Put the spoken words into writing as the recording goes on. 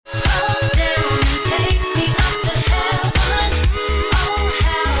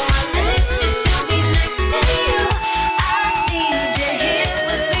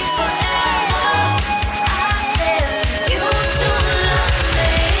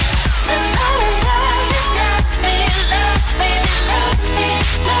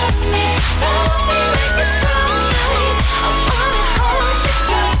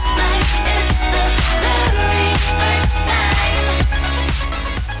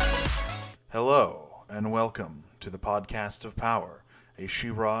and welcome to the Podcast of Power, a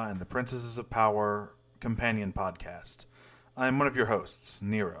She-Ra and the Princesses of Power companion podcast. I'm one of your hosts,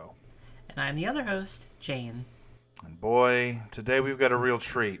 Nero. And I'm the other host, Jane. And boy, today we've got a real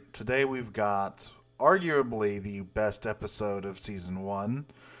treat. Today we've got arguably the best episode of Season 1.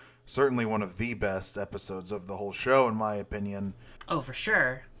 Certainly one of the best episodes of the whole show, in my opinion. Oh, for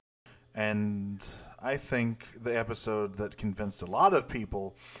sure. And I think the episode that convinced a lot of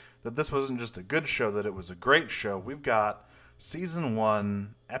people that this wasn't just a good show, that it was a great show. We've got Season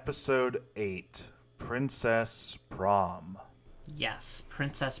 1, Episode 8, Princess Prom. Yes,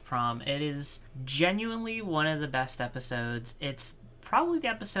 Princess Prom. It is genuinely one of the best episodes. It's probably the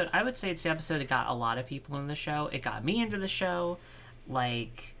episode, I would say it's the episode that got a lot of people in the show. It got me into the show. I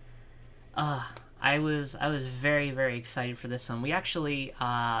was very, very excited for this one. We actually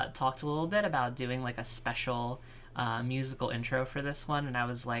talked a little bit about doing like a special musical intro for this one, and I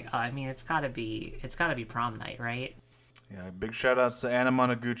was like, it's gotta be prom night, right? Yeah, big shout outs to Anna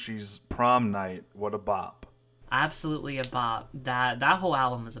Monoguchi's Prom Night. What a bop. Absolutely a bop. That whole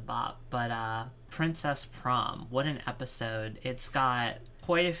album is a bop. But Princess Prom, what an episode. It's got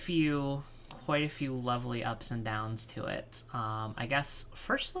quite a few lovely ups and downs to it. I guess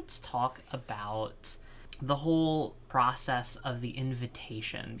first let's talk about the whole process of the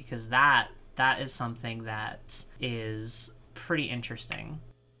invitation, because that is something that is pretty interesting.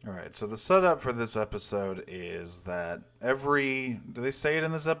 All right, so the setup for this episode is that do they say it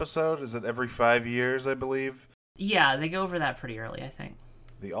in this episode? Is it every 5 years, I believe? Yeah, they go over that pretty early, I think.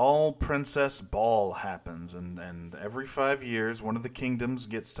 The all-princess ball happens, and every 5 years, one of the kingdoms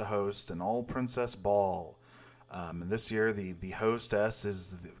gets to host an all-princess ball. And this year, the hostess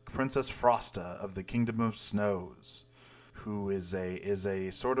is Princess Frosta of the Kingdom of Snows, who is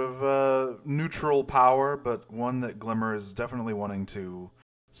a sort of neutral power, but one that Glimmer is definitely wanting to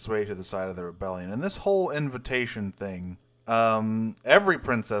sway to the side of the rebellion. And this whole invitation thing, every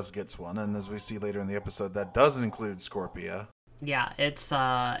princess gets one, and as we see later in the episode, that does include Scorpia. Yeah, it's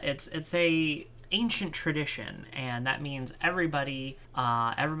a ancient tradition, and that means everybody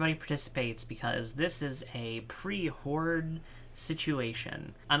participates, because this is a pre-horde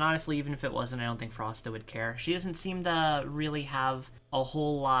situation. And honestly, even if it wasn't, I don't think Frosta would care. She doesn't seem to really have a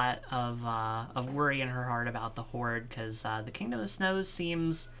whole lot of worry in her heart about the horde, because the Kingdom of Snows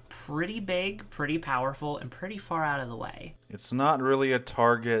seems pretty big, pretty powerful, and pretty far out of the way. It's not really a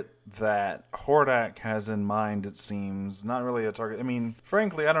target that Hordak has in mind, it seems. Not really a target. I mean,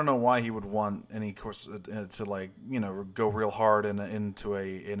 frankly, I don't know why he would want any course to go real hard into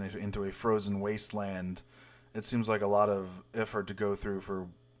a frozen wasteland. It seems like a lot of effort to go through for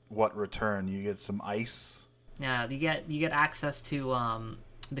what return? You get some ice. Yeah, you get access to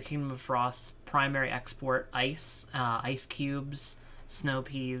the Kingdom of Frost's primary export: ice, ice cubes, snow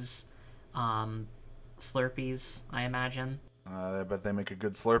peas, Slurpees, I imagine. I bet they make a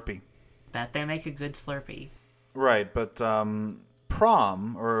good Slurpee. Right, but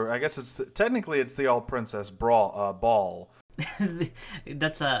prom, or I guess it's the all princess ball.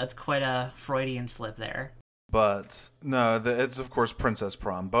 That's quite a Freudian slip there. But no, it's of course Princess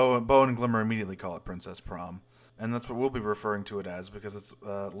Prom. Bo and Glimmer immediately call it Princess Prom, and that's what we'll be referring to it as, because it's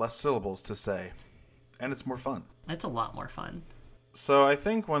less syllables to say, and it's more fun. It's a lot more fun. So I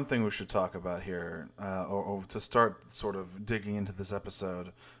think one thing we should talk about here, or to start sort of digging into this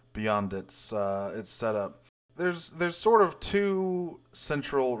episode beyond its setup, there's sort of two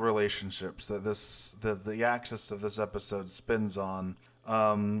central relationships that the axis of this episode spins on.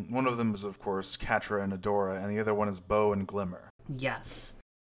 One of them is, of course, Catra and Adora, and the other one is Bo and Glimmer. Yes.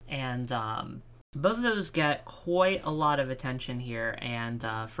 And both of those get quite a lot of attention here, and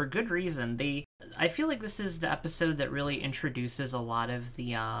for good reason. I feel like this is the episode that really introduces a lot of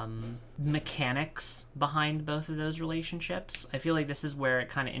the mechanics behind both of those relationships. I feel like this is where it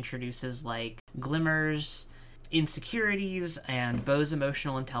kind of introduces, like, Glimmer's insecurities and Bo's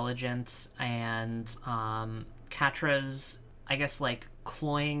emotional intelligence, and Catra's, I guess, like,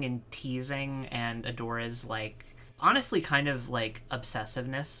 cloying and teasing, and Adora's, like, honestly kind of like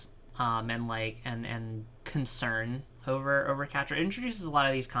obsessiveness and concern over Catra. It introduces a lot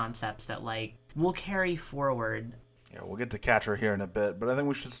of these concepts that, like, will carry forward. Yeah, we'll get to Catra here in a bit, but I think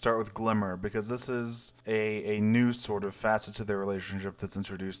we should start with Glimmer, because this is a new sort of facet to their relationship that's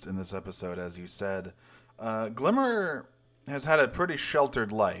introduced in this episode, as you said. Glimmer has had a pretty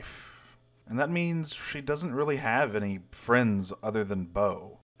sheltered life. And that means she doesn't really have any friends other than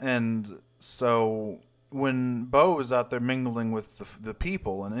Bo. And so when Bo is out there mingling with the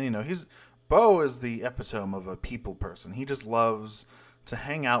people, and Bo is the epitome of a people person. He just loves to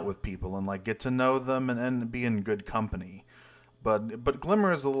hang out with people and like get to know them and be in good company. But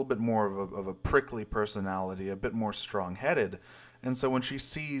Glimmer is a little bit more of a prickly personality, a bit more strong-headed. And so when she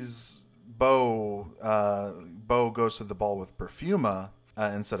sees Bo goes to the ball with Perfuma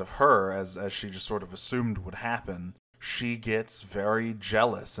instead of her, as she just sort of assumed would happen, she gets very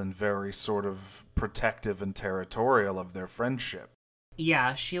jealous and very sort of protective and territorial of their friendship.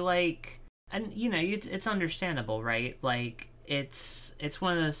 Yeah, she and it's understandable, right? Like it's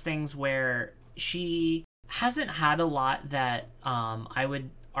one of those things where she hasn't had a lot that I would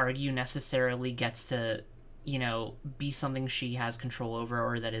argue necessarily gets to be something she has control over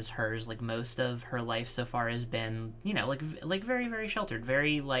or that is hers. Like most of her life so far has been like very very sheltered,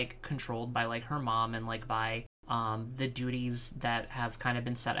 very like controlled by like her mom and like by the duties that have kind of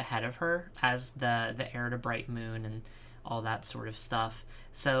been set ahead of her as the heir to Bright Moon and all that sort of stuff.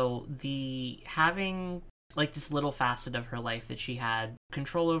 So the having like this little facet of her life that she had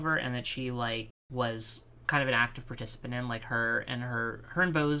control over and that she like was kind of an active participant in, like her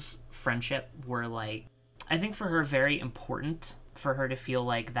and Bo's friendship were like, I think for her very important for her to feel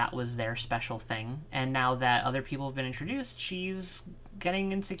like that was their special thing. And now that other people have been introduced, she's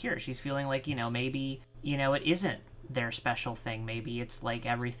getting insecure. She's feeling like, maybe, it isn't their special thing. Maybe it's like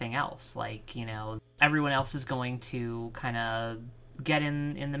everything else. Like, everyone else is going to kind of get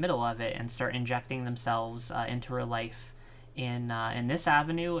in the middle of it and start injecting themselves into her life in this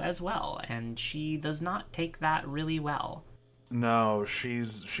avenue as well. And she does not take that really well. No, she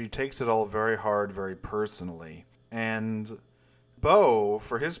takes it all very hard, very personally. And Bo,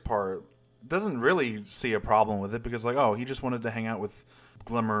 for his part, doesn't really see a problem with it because, like, oh, he just wanted to hang out with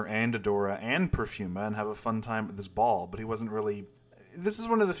Glimmer and Adora and Perfuma and have a fun time at this ball, but he wasn't really... This is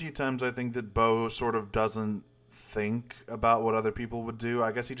one of the few times I think that Bo sort of doesn't think about what other people would do.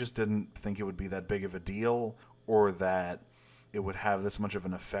 I guess he just didn't think it would be that big of a deal or that it would have this much of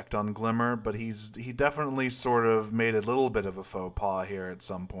an effect on Glimmer, but he definitely sort of made a little bit of a faux pas here at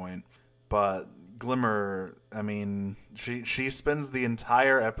some point. But Glimmer, I mean, she spends the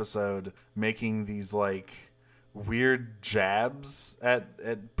entire episode making these like weird jabs at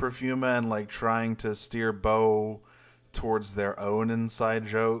Perfuma and like trying to steer Bo towards their own inside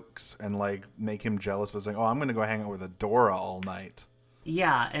jokes and like make him jealous by saying, "Oh, I'm going to go hang out with Adora all night."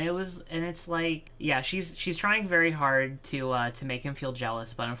 Yeah, and it's like, yeah, she's trying very hard to make him feel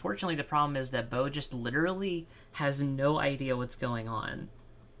jealous, but unfortunately the problem is that Bo just literally has no idea what's going on.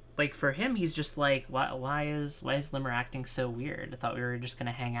 Like for him, he's just like, why is Glimmer acting so weird? I thought we were just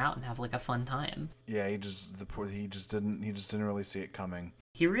gonna hang out and have like a fun time. Yeah, he just didn't really see it coming.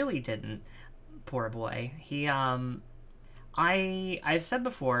 He really didn't. Poor boy. I've said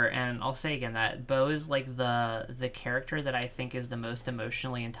before, and I'll say again, that Bo is like the character that I think is the most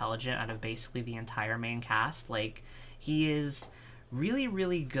emotionally intelligent out of basically the entire main cast. Like, he is really,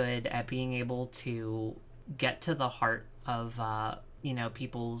 really good at being able to get to the heart of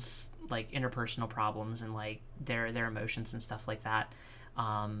people's like interpersonal problems and like their emotions and stuff like that.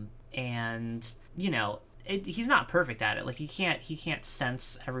 And he's not perfect at it. Like he can't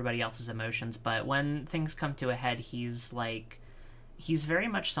sense everybody else's emotions, but when things come to a head, he's very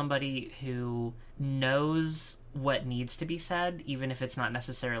much somebody who knows what needs to be said, even if it's not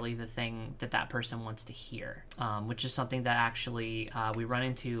necessarily the thing that person wants to hear, which is something that actually we run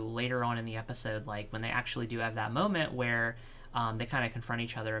into later on in the episode, like when they actually do have that moment where they kind of confront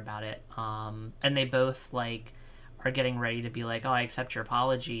each other about it, and they both like are getting ready to be like, "Oh, I accept your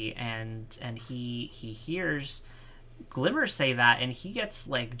apology," and he hears Glimmer say that, and he gets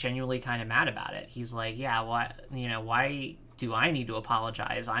like genuinely kind of mad about it. He's like, "Yeah, why do I need to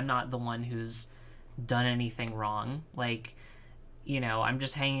apologize? I'm not the one who's done anything wrong. Like, I'm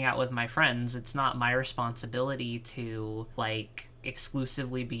just hanging out with my friends. It's not my responsibility to like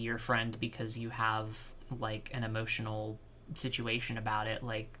exclusively be your friend because you have like an emotional situation about it.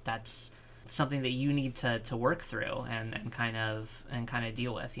 Like that's something that you need to work through and kind of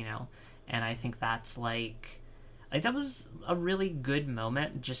deal with, And I think that's like that was a really good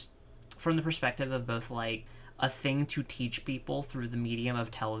moment, just from the perspective of both like a thing to teach people through the medium of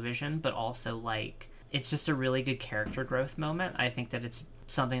television, but also like it's just a really good character growth moment. I think that it's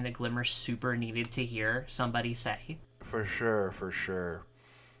something that Glimmer super needed to hear somebody say. For sure.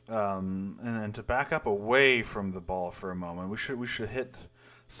 And to back up away from the ball for a moment, we should hit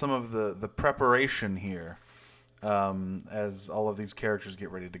some of the preparation here, as all of these characters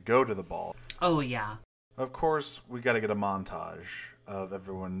get ready to go to the ball. Oh yeah. Of course, we got to get a montage of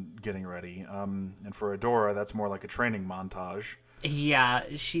everyone getting ready. And for Adora, that's more like a training montage. Yeah,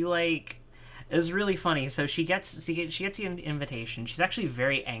 she like it was really funny. So she gets the invitation. She's actually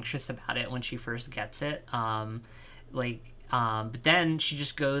very anxious about it when she first gets it. But then she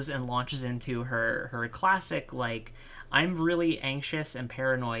just goes and launches into her classic, like, I'm really anxious and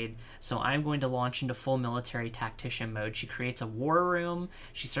paranoid, so I'm going to launch into full military tactician mode. She creates a war room.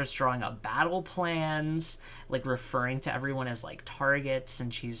 She starts drawing up battle plans, like referring to everyone as like targets,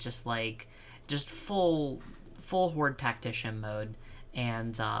 and she's just like, just full horde tactician mode.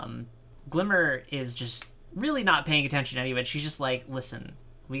 And Glimmer is just really not paying attention to any of it. She's just like, listen,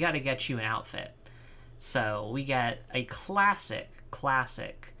 we got to get you an outfit. So we get a classic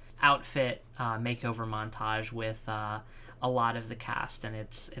outfit makeover montage with a lot of the cast, and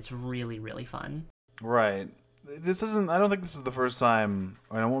it's really, really fun. Right. I don't think this is the first time,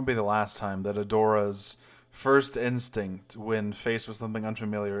 and it won't be the last time, that Adora's first instinct when faced with something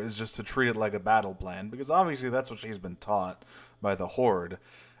unfamiliar is just to treat it like a battle plan, because obviously that's what she's been taught by the Horde,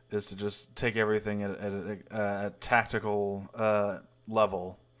 is to just take everything at a tactical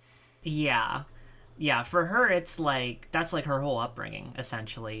level. Yeah, for her, it's like, that's like her whole upbringing,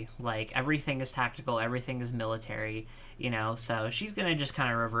 essentially. Like, everything is tactical, everything is military, so she's gonna just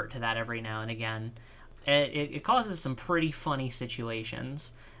kind of revert to that every now and again. It causes some pretty funny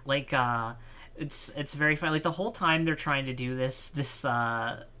situations. Like, it's very funny. Like, the whole time they're trying to do this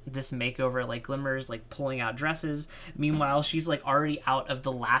makeover, like, Glimmer's, like, pulling out dresses. Meanwhile, she's, like, already out of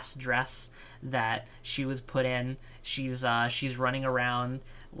the last dress that she was put in. She's running around,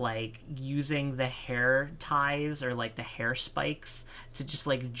 like, using the hair ties or like the hair spikes to just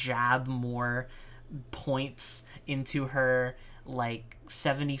like jab more points into her like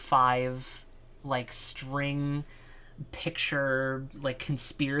 75 like string picture like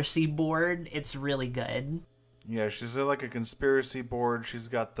conspiracy board. It's really good. Yeah, she's like a conspiracy board. She's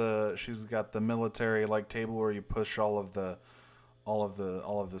got the military like table where you push all of the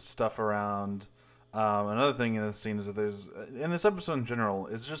stuff around. Another thing in this scene is that there's, in this episode in general,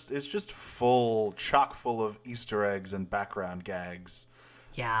 it's just chock full of Easter eggs and background gags.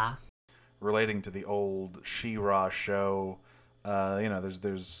 Yeah. Relating to the old She-Ra show.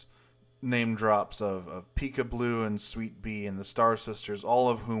 There's name drops of Pika Blue and Sweet Bee and the Star Sisters, all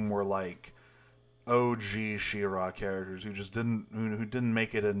of whom were like OG She-Ra characters who didn't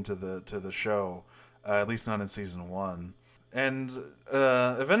make it into the show, at least not in season 1. And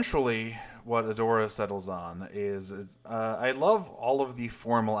eventually, what Adora settles on is I love all of the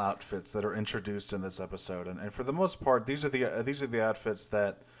formal outfits that are introduced in this episode, and for the most part, these are the outfits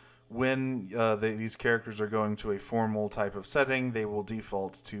that when these characters are going to a formal type of setting, they will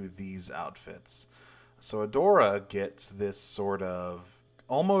default to these outfits. So Adora gets this sort of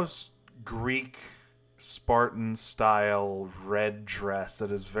almost Greek Spartan style red dress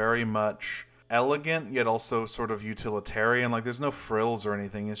that is very much elegant yet also sort of utilitarian. Like, there's no frills or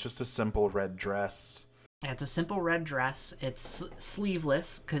anything. It's just a simple red dress. It's a simple red dress. It's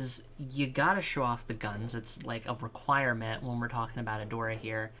sleeveless because you gotta show off the guns. It's like a requirement when we're talking about Adora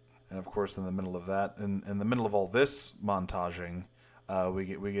here. And of course, in the middle of that, in the middle of all this montaging,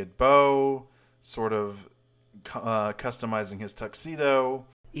 we get Bo sort of customizing his tuxedo.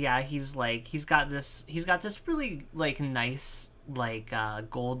 Yeah, he's got this really like nice like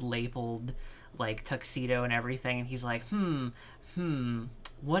gold labeled like tuxedo and everything, and he's like,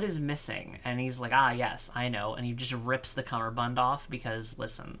 what is missing? And he's like, yes, I know. And he just rips the cummerbund off because,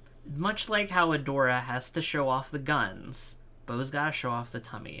 listen, much like how Adora has to show off the guns, Bo's gotta show off the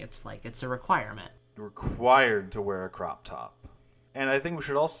tummy. It's like, it's a requirement. You're required to wear a crop top. And I think we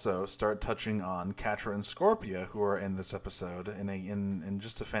should also start touching on Catra and Scorpia, who are in this episode in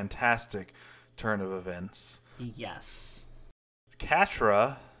just a fantastic turn of events. Yes.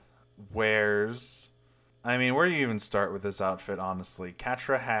 Catra wears, I mean, where do you even start with this outfit, honestly?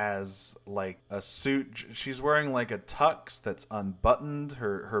 Catra has like a suit. She's wearing like a tux that's unbuttoned.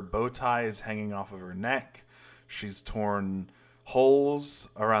 Her bow tie is hanging off of her neck. She's torn holes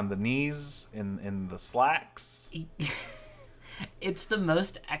around the knees in the slacks. It's the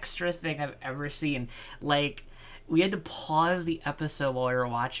most extra thing I've ever seen. Like, we had to pause the episode while we were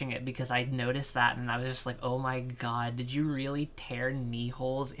watching it because I'd noticed that, and I was just like, oh my god, did you really tear knee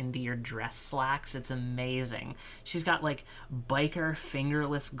holes into your dress slacks? It's amazing. She's got like biker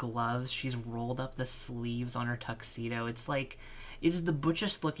fingerless gloves. She's rolled up the sleeves on her tuxedo. It's like, it's the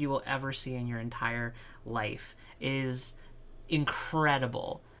butchest look you will ever see in your entire life. It is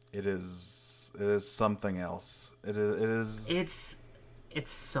incredible. It is something else. It is. It's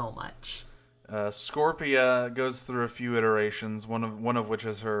so much. Scorpia goes through a few iterations. One of which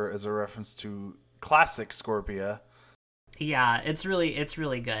is a reference to classic Scorpia. Yeah, it's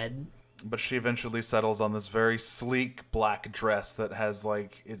really good. But she eventually settles on this very sleek black dress that has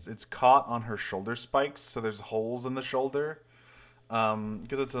like it's caught on her shoulder spikes, so there's holes in the shoulder.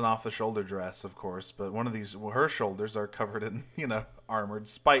 because it's an off-the-shoulder dress, of course. But her shoulders are covered in, armored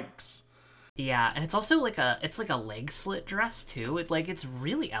spikes. Yeah, and it's also like a leg slit dress too. It's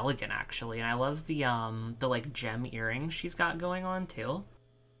really elegant actually, and I love the like gem earrings she's got going on too.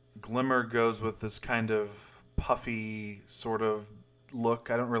 Glimmer goes with this kind of puffy sort of look.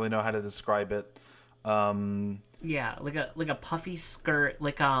 I don't really know how to describe it. Yeah, like a puffy skirt,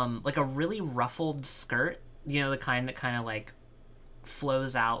 like a really ruffled skirt. The kind that kind of like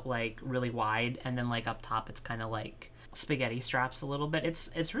flows out like really wide, and then like up top it's kind of like spaghetti straps a little bit.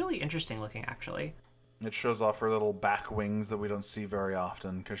 It's really interesting looking actually. It shows off her little back wings that we don't see very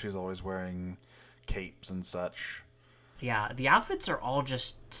often because she's always wearing capes and such. Yeah, the outfits are all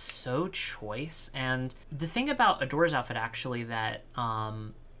just so choice, and the thing about Adore's outfit actually that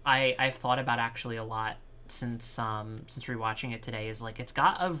I've thought about actually a lot since rewatching it today is like it's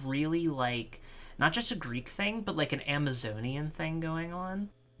got a really like not just a Greek thing but like an Amazonian thing going on.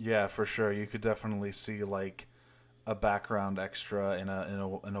 Yeah, for sure. You could definitely see like a background extra in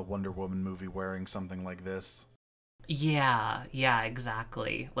a Wonder Woman movie wearing something like this. Yeah,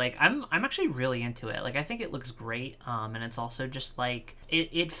 exactly. Like I'm actually really into it. Like I think it looks great. And it's also just like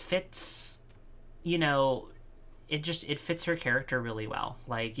it fits, it fits her character really well.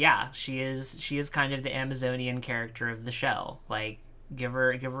 Like yeah, she is kind of the Amazonian character of the show. Like give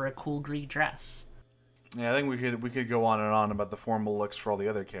her a cool Greek dress. Yeah, I think we could go on and on about the formal looks for all the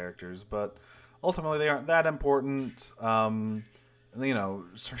other characters, but ultimately they aren't that important. Seahawk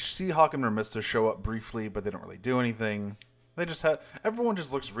and Remista show up briefly, but they don't really do anything. Everyone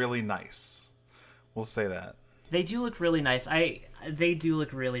just looks really nice. We'll say that. They do look really nice. They do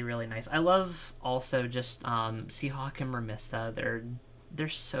look really, really nice. I love also just Seahawk and Remista. They're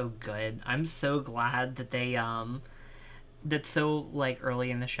so good. I'm so glad that they that so like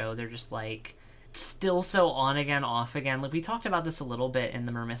early in the show they're just like still so on again, off again. Like we talked about this a little bit in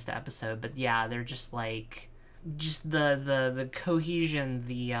the Mermista episode, but yeah, they're just like the cohesion,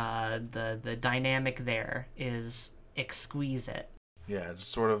 the dynamic there is exquisite. Yeah,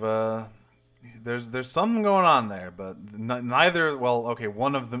 just sort of there's something going on there, but neither. Well, okay,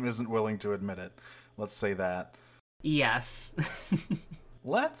 one of them isn't willing to admit it. Let's say that. Yes.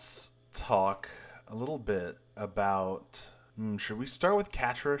 Let's talk a little bit about. Should we start with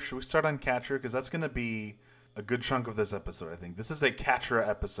Catra? Should we start on Catra? Because that's going to be a good chunk of this episode, I think. This is a Catra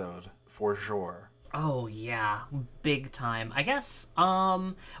episode, for sure. Oh, yeah. Big time. I guess,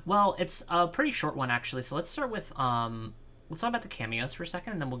 well, it's a pretty short one, actually. So let's start with, let's talk about the cameos for a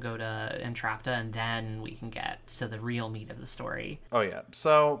second, and then we'll go to Entrapta, and then we can get to the real meat of the story. Oh, yeah.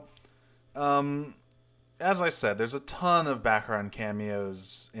 So, as I said, there's a ton of background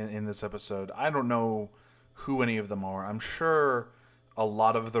cameos in this episode. I don't know who any of them are. I'm sure a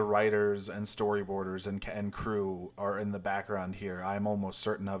lot of the writers and storyboarders and crew are in the background here. I'm almost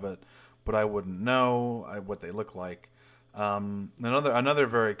certain of it, but I wouldn't know what they look like. Another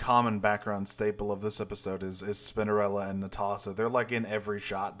very common background staple of this episode is Spinnerella and Natasha. They're like in every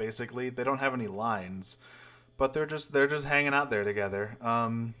shot basically. They don't have any lines, but they're just hanging out there together.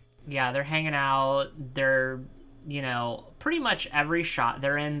 Yeah, they're hanging out. They're pretty much every shot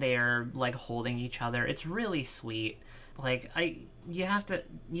they're in, they're like holding each other. It's really sweet. Like you have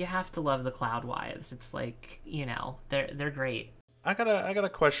to love the Cloud Wives. It's like they're great. I got a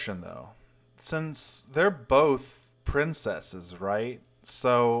question though. Since they're both princesses, right?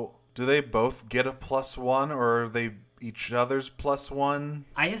 So do they both get a +1, or are they each other's +1?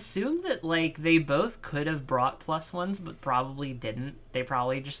 I assume that like they both could have brought +1s, but probably didn't. They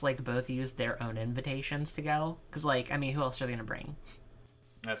probably just like both used their own invitations to go. Because like, I mean, who else are they gonna bring?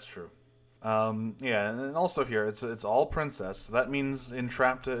 That's true. Yeah, and also here it's all princess. So that means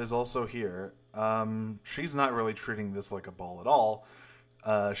Entrapta is also here. She's not really treating this like a ball at all.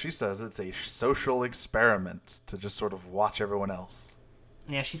 She says it's a social experiment to just sort of watch everyone else.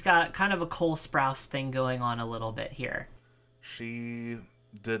 Yeah, she's got kind of a Cole Sprouse thing going on a little bit here. She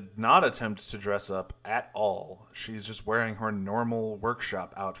did not attempt to dress up at all. She's just wearing her normal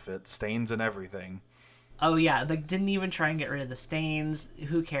workshop outfit, stains and everything. Oh yeah, like didn't even try and get rid of the stains.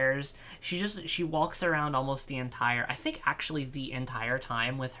 Who cares? She walks around almost the entire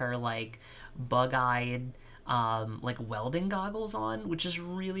time with her like bug-eyed like welding goggles on, which is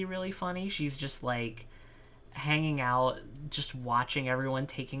really, really funny. She's just like hanging out, just watching everyone,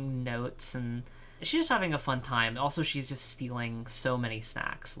 taking notes, and she's just having a fun time. Also, she's just stealing so many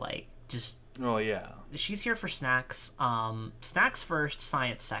snacks, like just oh yeah, she's here for snacks. Snacks first,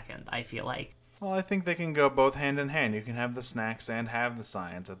 science second, I feel like. Well, I think they can go both hand in hand. You can have the snacks and have the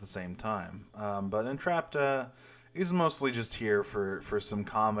science at the same time. But Entrapta is mostly just here for some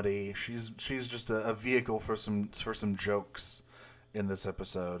comedy. She's just a vehicle for some jokes in this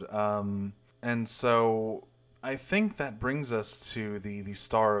episode. And so I think that brings us to the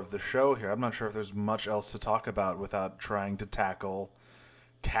star of the show here. I'm not sure if there's much else to talk about without trying to tackle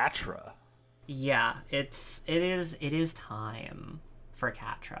Catra. Yeah, it is time for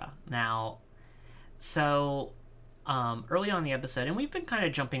Catra. Now, so early on in the episode, and we've been kind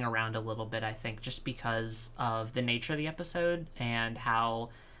of jumping around a little bit, I think, just because of the nature of the episode and how,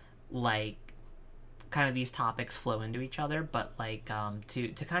 like, kind of these topics flow into each other. But like,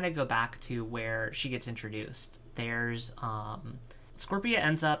 to kind of go back to where she gets introduced, there's Scorpia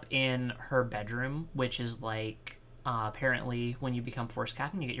ends up in her bedroom, which is like, apparently when you become Force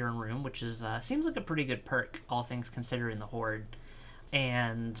Captain, you get your own room, which is seems like a pretty good perk, all things considered, in the Horde.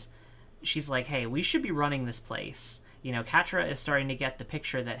 And she's like, hey, we should be running this place. You know, Catra is starting to get the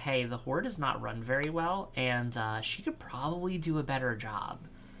picture that, hey, the Horde is not run very well, and she could probably do a better job.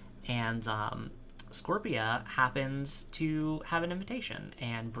 And Scorpia happens to have an invitation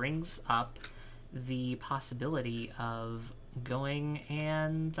and brings up the possibility of going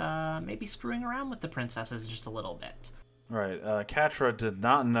and maybe screwing around with the princesses just a little bit. Right. Catra did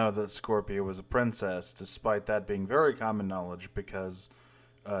not know that Scorpia was a princess, despite that being very common knowledge, because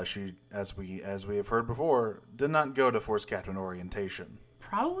she, as we have heard before, did not go to Force Captain orientation.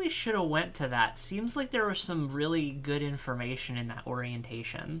 Probably should have went to that. Seems like there was some really good information in that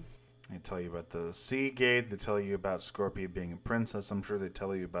orientation. They tell you about the Sea Gate. They tell you about Scorpia being a princess. I'm sure they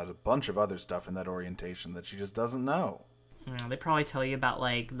tell you about a bunch of other stuff in that orientation that she just doesn't know. Yeah, they probably tell you about,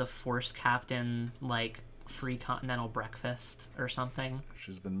 like, the Force Captain, like, free continental breakfast or something.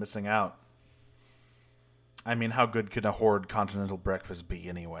 She's been missing out. I mean, how good can a Horde continental breakfast be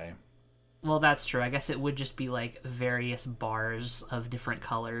anyway? Well, that's true. I guess it would just be, like, various bars of different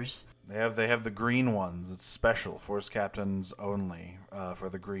colors. They have the green ones. It's special. Force Captains only for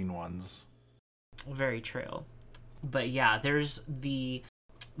the green ones. Very true. But yeah, there's the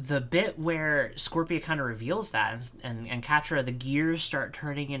bit where Scorpia kind of reveals that, and Catra, the gears start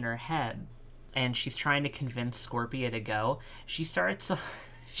turning in her head, and she's trying to convince Scorpia to go. She starts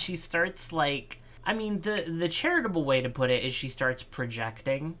like, I mean, the charitable way to put it is she starts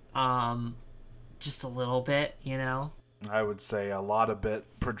projecting, just a little bit, you know? I would say a lot of bit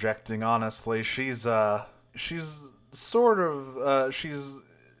projecting, honestly. She's sort of, she's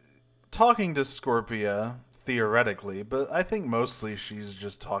talking to Scorpia, theoretically, but I think mostly she's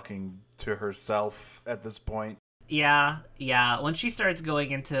just talking to herself at this point. Yeah. When she starts going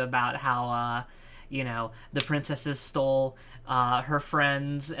into about how, the princesses stole her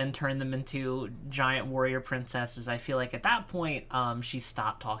friends and turned them into giant warrior princesses, I feel like at that point, she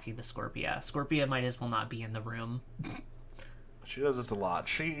stopped talking to Scorpia. Scorpia might as well not be in the room. She does this a lot.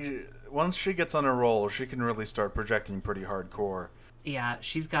 Once she gets on a roll, she can really start projecting pretty hardcore. Yeah,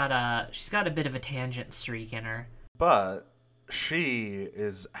 she's got a bit of a tangent streak in her. But she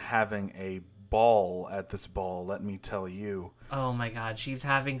is having a ball at this ball, let me tell you. Oh my god, she's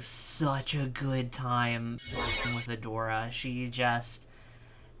having such a good time working with Adora.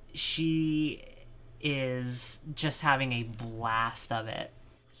 She is just having a blast of it.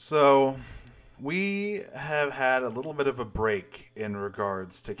 So, we have had a little bit of a break in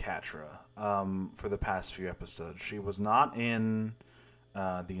regards to Catra for the past few episodes. She was not in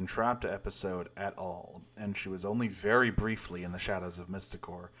the Entrapta episode at all, and she was only very briefly in the Shadows of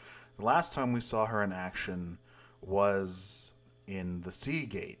Mysticor. The last time we saw her in action was in the Sea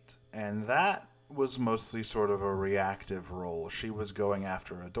Gate, and that was mostly sort of a reactive role. She was going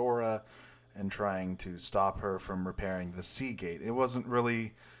after Adora and trying to stop her from repairing the Sea Gate. It wasn't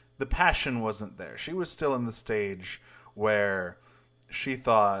really... The passion wasn't there. She was still in the stage where she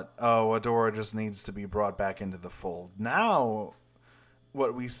thought, oh, Adora just needs to be brought back into the fold. Now,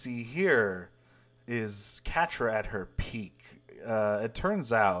 what we see here is Catra at her peak. It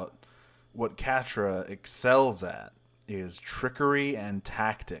turns out what Catra excels at is trickery and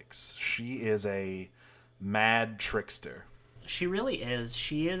tactics. She is a mad trickster. She really is.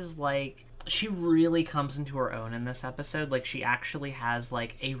 She is like... She really comes into her own in this episode. Like, she actually has,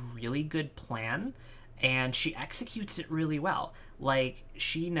 like, a really good plan, and she executes it really well. Like,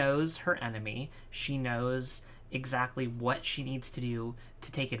 she knows her enemy. She knows exactly what she needs to do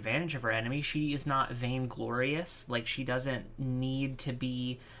to take advantage of her enemy. She is not vainglorious. Like, she doesn't need to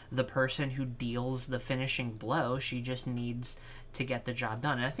be the person who deals the finishing blow. She just needs to get the job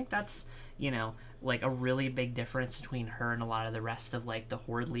done. And I think that's, like, a really big difference between her and a lot of the rest of, like, the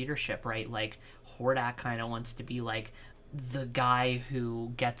Horde leadership, right? Like, Hordak kind of wants to be, like, the guy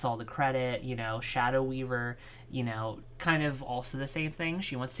who gets all the credit, Shadow Weaver, kind of also the same thing.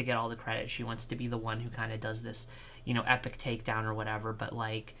 She wants to get all the credit. She wants to be the one who kind of does this, epic takedown or whatever. But,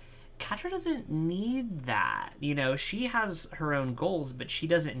 like, Catra doesn't need that. You know, she has her own goals, but she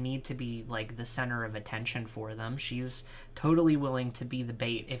doesn't need to be like the center of attention for them. She's totally willing to be the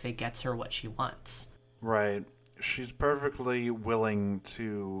bait if it gets her what she wants. Right. She's perfectly willing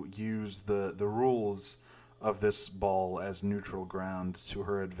to use the rules of this ball as neutral ground to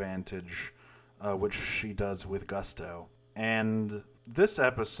her advantage, which she does with gusto. And this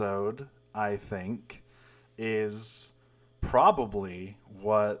episode, I think, is probably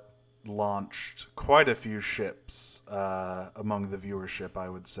what launched quite a few ships among the viewership, I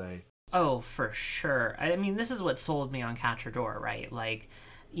would say. Oh, for sure. I mean, this is what sold me on Catchador, right? Like,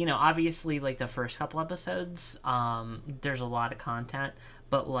 you know, obviously, like, the first couple episodes, there's a lot of content,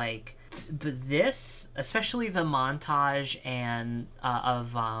 but, like, but this, especially the montage and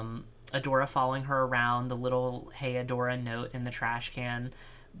of Adora following her around, the little "Hey Adora" note in the trash can,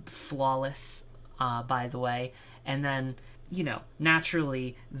 flawless, by the way, and then, you know,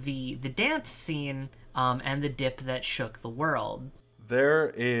 naturally, the dance scene and the dip that shook the world.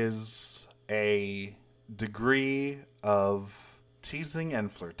 There is a degree of teasing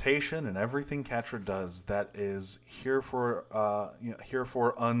and flirtation and everything Catra does that is heretofore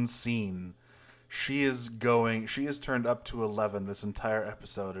unseen. She is turned up to 11 this entire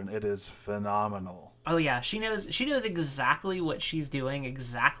episode, and it is phenomenal. Oh yeah, she knows exactly what she's doing,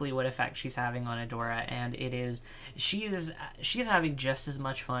 exactly what effect she's having on Adora, and she is having just as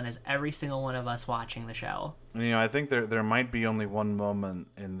much fun as every single one of us watching the show. And, you know, I think there might be only one moment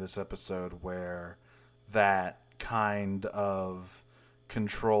in this episode where that kind of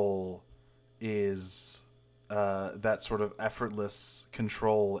control is that sort of effortless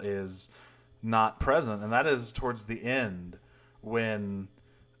control is not present, and that is towards the end when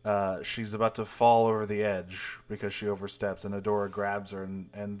she's about to fall over the edge because she oversteps, and Adora grabs her,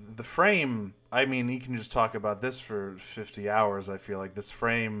 and the frame, I mean, you can just talk about this for 50 hours, I feel like. This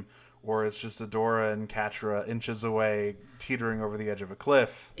frame where it's just Adora and Catra inches away, teetering over the edge of a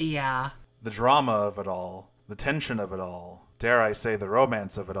cliff. Yeah. The drama of it all, the tension of it all, dare I say the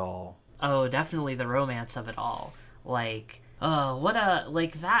romance of it all. Oh, definitely the romance of it all. Like, oh, what a,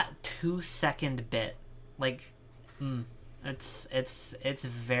 like, that 2-second bit. Like, it's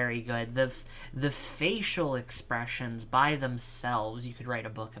very good. The facial expressions by themselves you could write a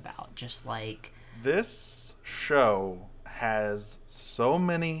book about. Just like, this show has so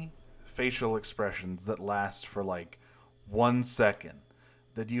many facial expressions that last for like 1 second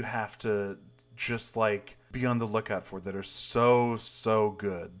that you have to just like be on the lookout for, that are so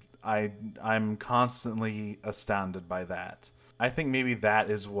good. I'm constantly astounded by that. I think maybe that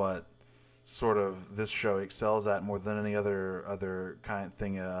is what sort of this show excels at more than any other kind of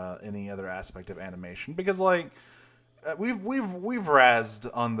thing, any other aspect of animation, because like we've razzed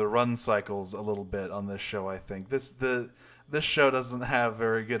on the run cycles a little bit on this show. I think this show doesn't have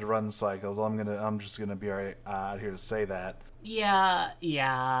very good run cycles. I'm just gonna be out here to say that. Yeah.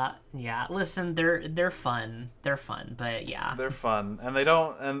 Listen, they're fun, but yeah, they're fun, and they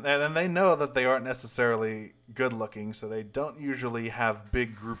don't, and they know that they aren't necessarily good looking, so they don't usually have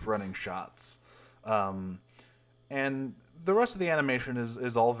big group running shots. And the rest of the animation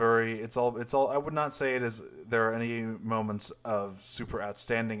is all very, it's all. I would not say there are any moments of super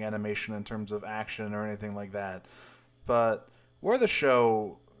outstanding animation in terms of action or anything like that, but where the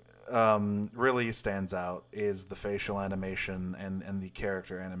show really stands out is the facial animation and the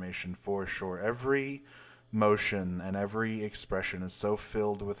character animation, for sure. Every motion and every expression is so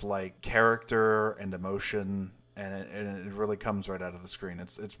filled with like character and emotion, and it really comes right out of the screen.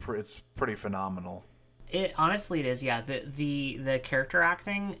 It's pretty phenomenal. It honestly, it is. Yeah, the character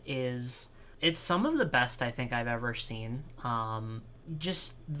acting it's some of the best I think I've ever seen.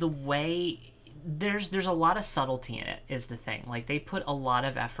 Just the way there's a lot of subtlety in it is the thing. Like, they put a lot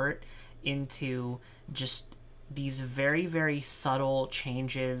of effort into just these very, very subtle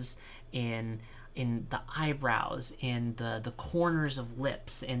changes in the eyebrows, in the corners of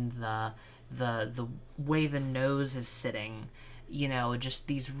lips, in the way the nose is sitting. You know, just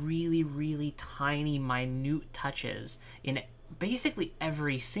these really, really tiny, minute touches in basically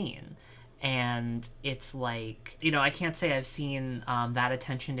every scene. And it's like, you know, I can't say I've seen that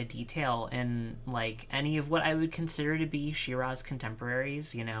attention to detail in like any of what I would consider to be She-Ra's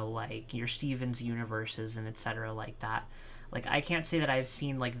contemporaries, you know, like your Stevens universes and etc. like that. Like, I can't say that I've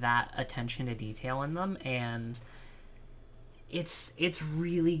seen like that attention to detail in them, and it's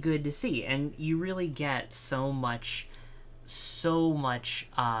really good to see. And you really get so much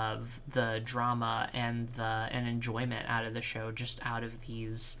of the drama and enjoyment out of the show just out of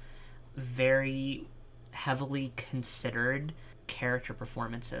these very heavily considered character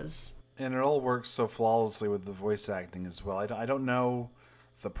performances. And it all works so flawlessly with the voice acting as well. I don't know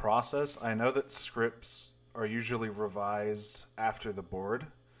the process. I know that scripts are usually revised after the board,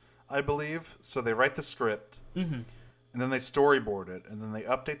 I believe. So they write the script, and then they storyboard it, and then they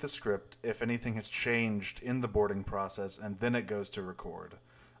update the script if anything has changed in the boarding process, and then it goes to record.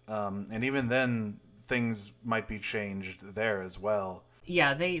 And even then, things might be changed there as well.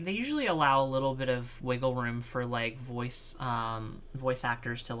 Yeah, they usually allow a little bit of wiggle room for like voice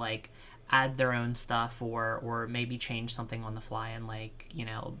actors to like add their own stuff or maybe change something on the fly and like, you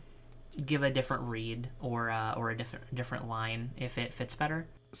know, give a different read or a different line if it fits better.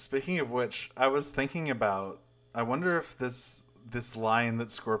 Speaking of which, I was thinking about, I wonder if this line that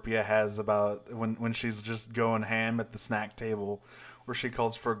Scorpia has about when she's just going ham at the snack table where she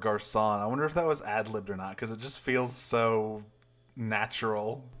calls for garçon, I wonder if that was ad-libbed or not, because it just feels so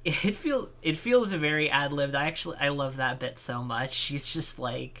natural. It feels very ad-libbed. I love that bit so much. She's just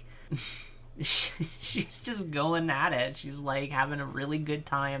like she's just going at it. She's like having a really good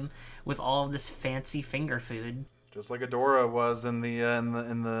time with all of this fancy finger food. Just like Adora was in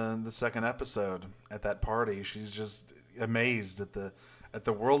the second episode at that party. She's just amazed at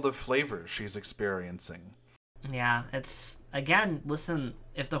the world of flavors she's experiencing. Yeah, it's, again, listen,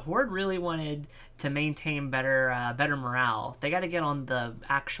 if the Horde really wanted to maintain better morale, they got to get on the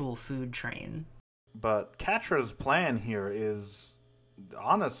actual food train. But Catra's plan here is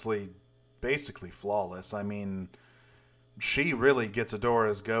honestly basically flawless. I mean, she really gets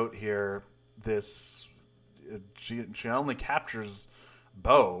Adora's goat here. She not only captures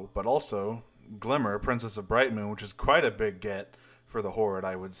Bo, but also Glimmer, Princess of Brightmoon, which is quite a big get for the Horde,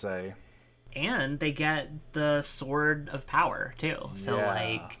 I would say. And they get the Sword of Power too. So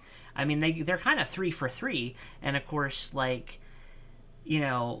like, I mean, they're kind of 3 for 3, and of course, like, you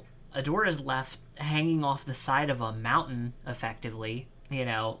know, Adora's left hanging off the side of a mountain, effectively. You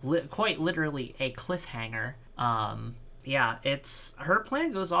know, quite literally a cliffhanger. Yeah, it's, her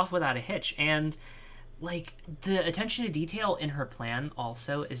plan goes off without a hitch, and like the attention to detail in her plan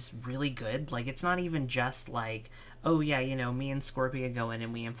also is really good. Like, it's not even just like, oh yeah, you know, me and Scorpia go in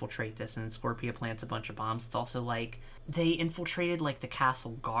and we infiltrate this and Scorpia plants a bunch of bombs. It's also like they infiltrated like the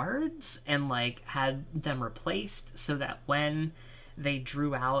castle guards and like had them replaced so that when they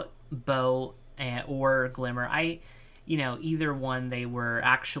drew out Bo or Glimmer, you know, either one they were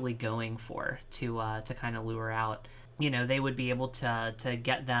actually going for to kind of lure out, you know, they would be able to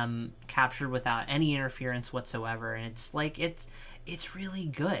get them captured without any interference whatsoever. And it's like, it's really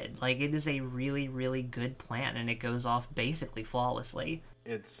good. Like, it is a really, really good plan, and it goes off basically flawlessly.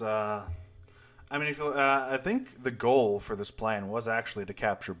 It's, I mean, I think the goal for this plan was actually to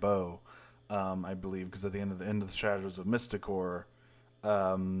capture Bo, I believe, because at the end of the Shadows of Mysticor,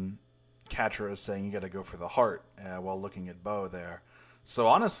 Catra is saying you got to go for the heart while looking at Bo there. So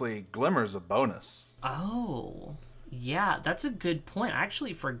honestly, Glimmer's a bonus. Oh, yeah, that's a good point. I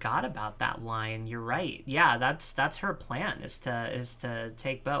actually forgot about that line. You're right. Yeah, that's her plan, is to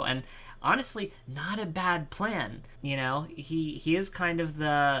take Bo. And honestly, not a bad plan. You know, he is kind of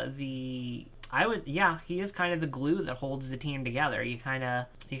he is kind of the glue that holds the team together. You kind of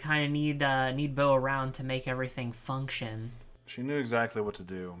need Bo around to make everything function. She knew exactly what to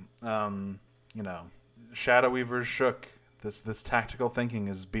do. You know, Shadow Weavers shook. This tactical thinking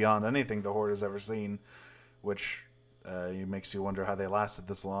is beyond anything the Horde has ever seen, which makes you wonder how they lasted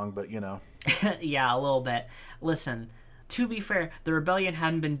this long, but you know. Yeah, a little bit. Listen, to be fair, the rebellion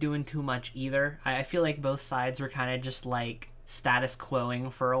hadn't been doing too much either. I feel like both sides were kind of just like status quoing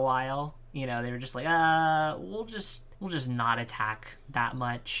for a while. You know, they were just like, we'll just not attack that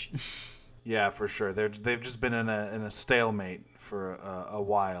much. Yeah, for sure. They've just been in a stalemate for a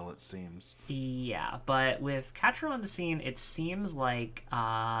while, it seems. Yeah, but with Catra on the scene, it seems like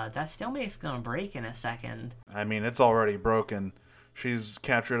that stalemate's gonna break in a second. I mean, it's already broken. She's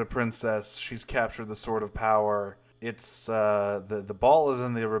captured a princess. She's captured the Sword of Power. It's the ball is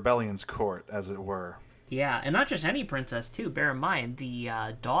in the rebellion's court, as it were. Yeah, and not just any princess too. Bear in mind the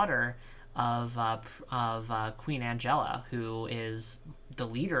daughter of Queen Angela, who is the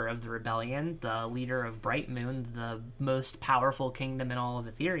leader of the rebellion, the leader of Brightmoon, the most powerful kingdom in all of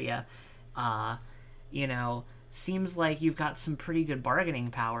Etheria. You know, seems like you've got some pretty good bargaining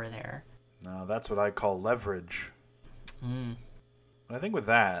power there. No, that's what I call leverage. But I think with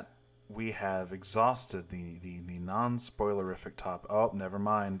that, we have exhausted the non-spoilerific top. Oh, never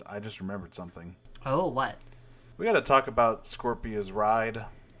mind. I just remembered something. Oh, what? We got to talk about Scorpia's ride.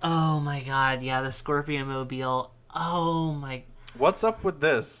 Oh my god, yeah, the Scorpion Mobile. Oh my... What's up with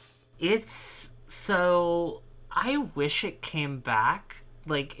this? It's... So... I wish it came back.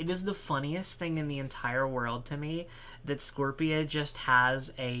 Like, it is the funniest thing in the entire world to me that Scorpia just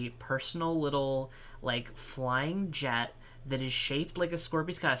has a personal little, like, flying jet that is shaped like a scorpion.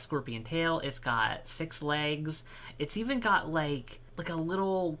 It's got a scorpion tail. It's got 6 legs. It's even got like a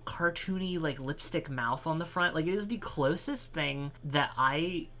little cartoony like lipstick mouth on the front. Like, it is the closest thing that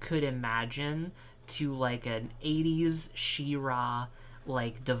I could imagine to like an 80s She-Ra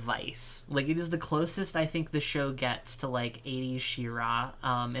like device. Like, it is the closest I think the show gets to like 80s She-Ra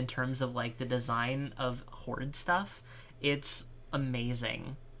in terms of like the design of Horde stuff. It's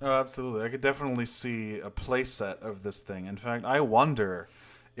amazing. Oh, absolutely. I could definitely see a playset of this thing. In fact, I wonder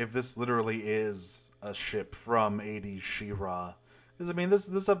if this literally is a ship from 80s She-Ra. Because, I mean,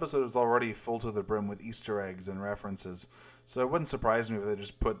 this episode is already full to the brim with Easter eggs and references. So it wouldn't surprise me if they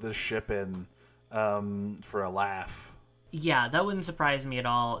just put this ship in for a laugh. Yeah, that wouldn't surprise me at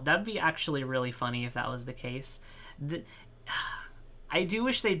all. That'd be actually really funny if that was the case. I do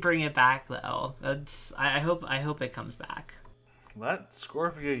wish they'd bring it back, though. I hope it comes back. Let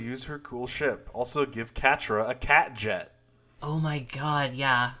Scorpia use her cool ship. Also, give Catra a cat jet. Oh my god,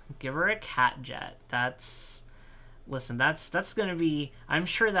 yeah. Give her a cat jet. That's gonna be... I'm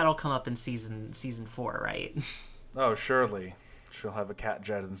sure that'll come up in season 4, right? Oh, surely. She'll have a cat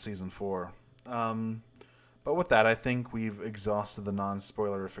jet in season 4. But with that, I think we've exhausted the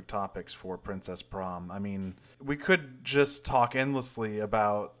non-spoilerific topics for Princess Prom. I mean, we could just talk endlessly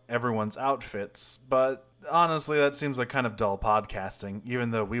about everyone's outfits, but honestly, that seems like kind of dull podcasting, even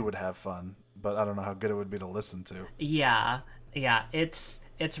though we would have fun. But I don't know how good it would be to listen to. Yeah, it's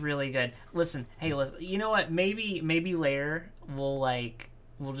really good. Listen, you know what? Maybe later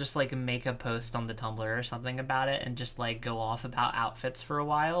we'll just like make a post on the Tumblr or something about it and just like go off about outfits for a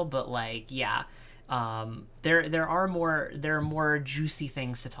while. But like, yeah, there are more juicy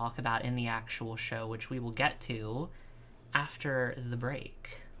things to talk about in the actual show, which we will get to after the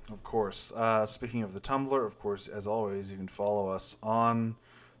break. Of course. Speaking of the Tumblr, of course, as always, you can follow us on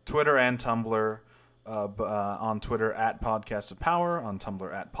Twitter and Tumblr. On Twitter at Podcast of Power, on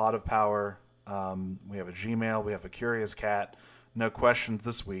Tumblr at Pod of Power. We have a Gmail, we have a Curious Cat. No questions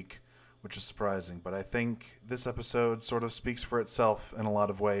this week, which is surprising, but I think this episode sort of speaks for itself in a lot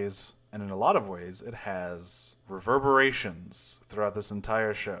of ways, and in a lot of ways it has reverberations throughout this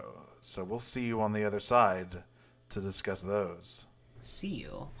entire show. So we'll see you on the other side to discuss those. See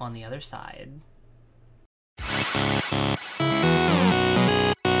you on the other side.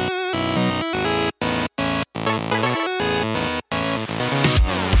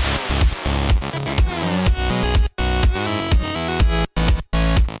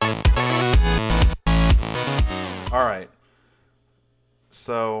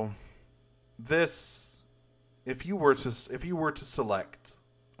 So, this, if you were to select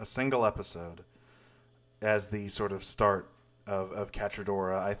a single episode as the sort of start of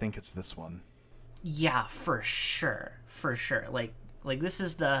Cachadora, I think it's this one. Yeah, for sure. Like this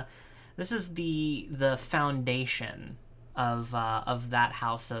is the foundation of that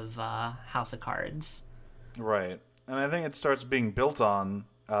house of cards. Right, and I think it starts being built on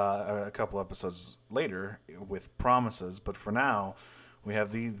a couple episodes later with promises, but for now we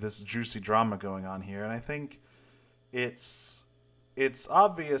have this juicy drama going on here, and I think it's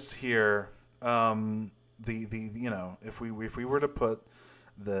obvious here. If we were to put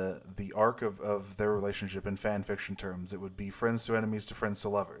the arc of their relationship in fan fiction terms, it would be friends to enemies to friends to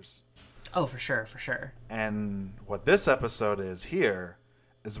lovers. Oh, for sure. And what this episode is here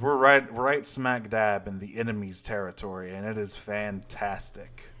is we're right smack dab in the enemy's territory, and it is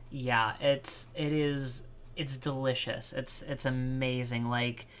fantastic. Yeah, it's delicious. It's amazing.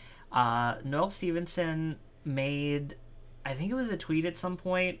 Like, Noelle Stevenson made, I think it was a tweet at some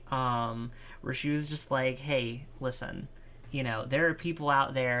point, where she was just like, hey, listen, there are people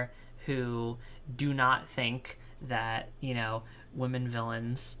out there who do not think that, women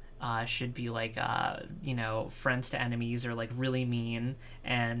villains should be like, friends to enemies or like really mean.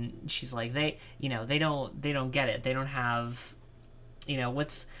 And she's like, they don't get it. They don't have,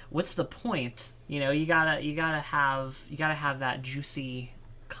 what's the point? You gotta have that juicy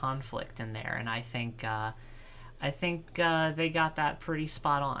conflict in there. And I think they got that pretty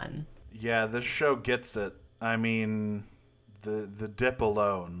spot on. Yeah, this show gets it. I mean, the dip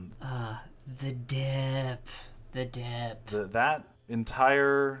alone. The dip. That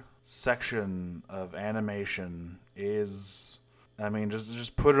entire section of animation is, I mean,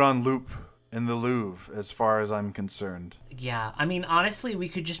 just put it on loop in the Louvre as far as I'm concerned. Yeah, I mean, honestly, we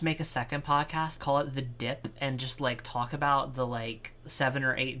could just make a second podcast, call it The Dip, and just like talk about the like 7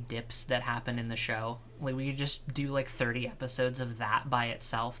 or 8 dips that happen in the show. Like, we could just do like 30 episodes of that by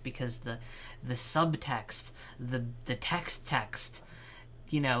itself, because the subtext, the text,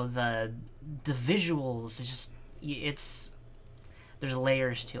 the visuals, there's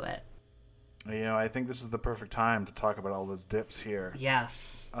layers to it. I think this is the perfect time to talk about all those dips here.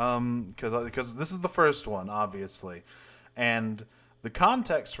 Yes. Because this is the first one, obviously, and the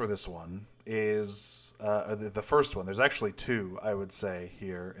context for this one is the first one. There's actually two, I would say,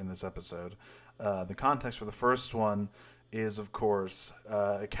 here in this episode. The context for the first one is, of course,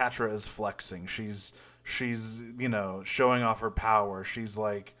 Catra is flexing. She's showing off her power. She's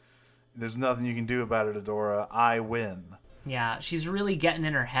like, "There's nothing you can do about it, Adora. I win." Yeah, she's really getting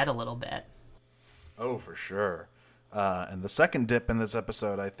in her head a little bit. Oh, for sure. And the second dip in this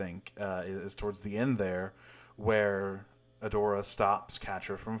episode, I think, is towards the end there, where Adora stops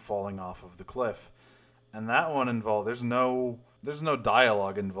Catra from falling off of the cliff. And that one there's no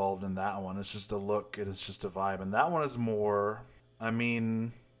dialogue involved in that one. It's just a look, it is just a vibe. And that one is more, I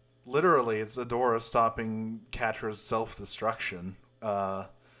mean, literally, it's Adora stopping Catra's self-destruction,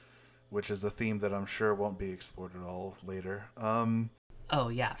 which is a theme that I'm sure won't be explored at all later. Oh,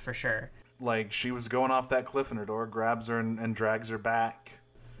 yeah, for sure. Like, she was going off that cliff and Adora grabs her and drags her back.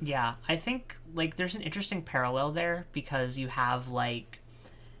 Yeah, I think, like, there's an interesting parallel there because you have, like,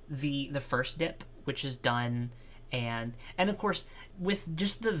 the first dip, which is done, and of course, with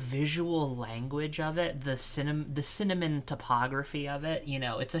just the visual language of it, the cinnamon topography of it,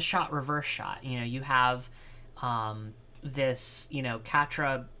 it's a shot reverse shot. You have this,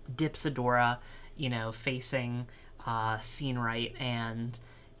 Catra dips Adora, facing scene right, and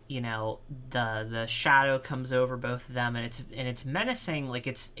the shadow comes over both of them, and it's menacing. Like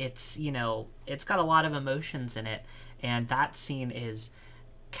it's got a lot of emotions in it, and that scene is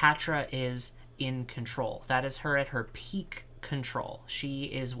Catra is in control. That is her at her peak control. She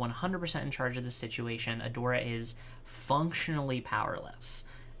is 100% in charge of the situation. Adora is functionally powerless.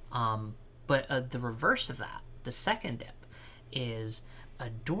 But the reverse of that, the second dip, is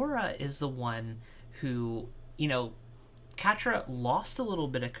Adora is the one who, Catra lost a little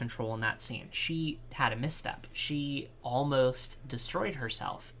bit of control in that scene. She had a misstep. She almost destroyed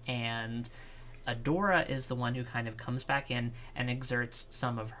herself. And Adora is the one who kind of comes back in and exerts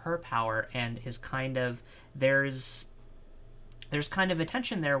some of her power, and is kind of, there's kind of a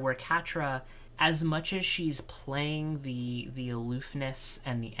tension there where Catra, as much as she's playing the aloofness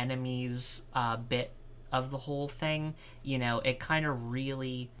and the enemies bit of the whole thing, it kind of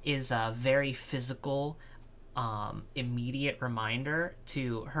really is a very physical, immediate reminder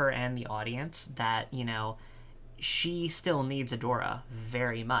to her and the audience that, she still needs Adora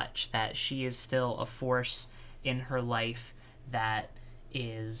very much, that she is still a force in her life that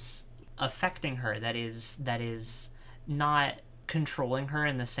is affecting her, that is not controlling her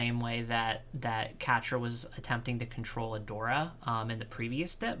in the same way that Catra was attempting to control Adora in the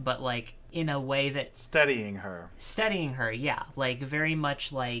previous dip, but like in a way that steadying her, yeah, like very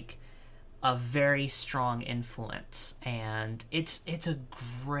much like a very strong influence. And it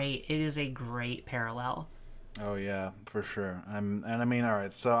is a great parallel. Oh yeah, for sure. All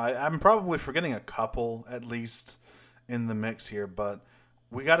right, so I'm probably forgetting a couple at least in the mix here, but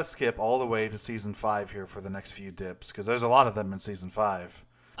we got to skip all the way to season 5 here for the next few dips, because there's a lot of them in season 5.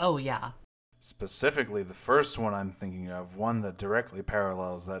 Oh yeah. Specifically, the first one I'm thinking of, one that directly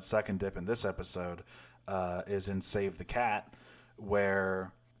parallels that second dip in this episode, is in Save the Cat,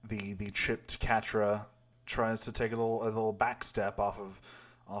 where the chipped Catra tries to take a little back step off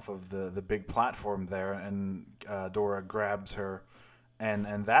of the big platform there, and Dora grabs her,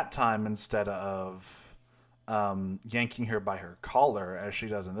 and that time, instead of yanking her by her collar as she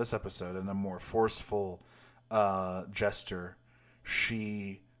does in this episode in a more forceful gesture,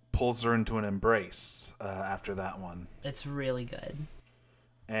 she pulls her into an embrace after that one. It's really good.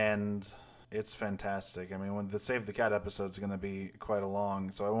 And it's fantastic. I mean, when the Save the Cat episode is going to be quite a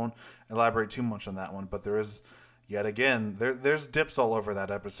long, so I won't elaborate too much on that one, but there is, yet again, there's dips all over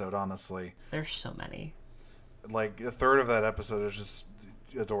that episode, honestly. There's so many. Like, a third of that episode is just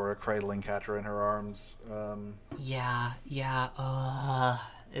Adora cradling Catra in her arms. Yeah.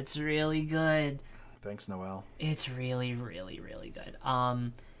 It's really good. Thanks, Noelle. It's really, really, really good.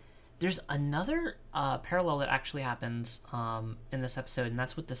 There's another parallel that actually happens in this episode, and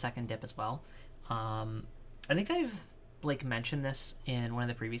that's with the second dip as well. I think I've mentioned this in one of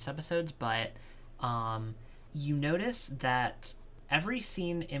the previous episodes, but you notice that every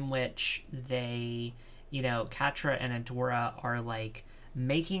scene in which they, Catra and Adora are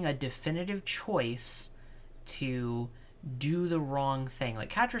making a definitive choice to do the wrong thing.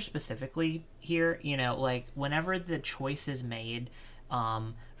 Like Catra specifically here, whenever the choice is made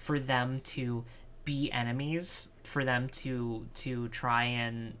for them to be enemies, for them to try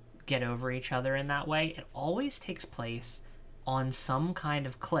and get over each other in that way, it always takes place on some kind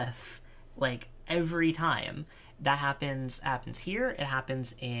of cliff, every time. That happens here. It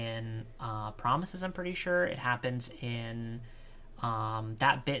happens in Promises, I'm pretty sure. It happens in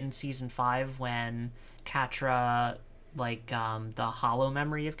that bit in season 5 when Catra, like, the hollow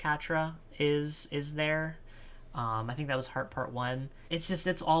memory of Catra is there. I think that was Heart Part 1.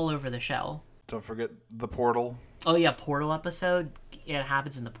 It's all over the show. Don't forget the portal. Oh yeah, portal episode. It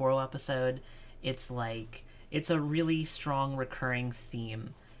happens in the portal episode. It's like, it's a really strong recurring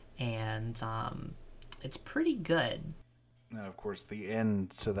theme, and it's pretty good. And of course, the end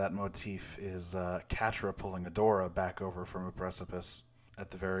to that motif is Catra pulling Adora back over from a precipice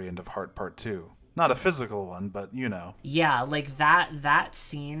at the very end of Heart Part 2. Not a physical one, but you know. Yeah, like that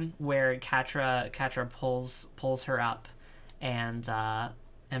scene where Catra pulls her up and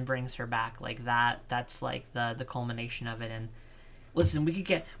brings her back, like that's like the culmination of it. And listen, we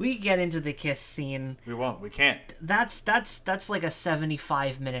could get into the kiss scene. We won't. We can't. That's like a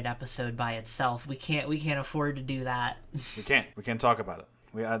 75-minute episode by itself. We can't afford to do that. We can't. We can't talk about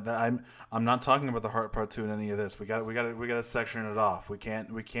it. I'm not talking about the Heart Part 2 in any of this. We got to section it off. We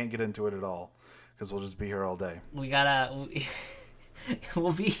can't get into it at all, because we'll just be here all day. We'll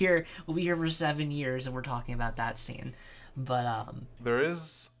be here for 7 years, and we're talking about that scene. But there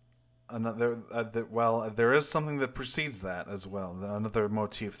is another. There is something that precedes that as well. Another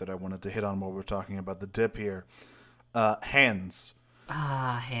motif that I wanted to hit on while we're talking about the dip here. Hands.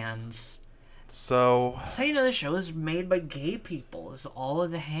 Hands. So you know the show is made by gay people. Is all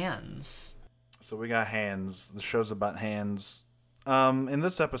of the hands. So we got hands. The show's about hands. In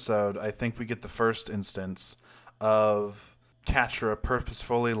this episode, I think we get the first instance of Catra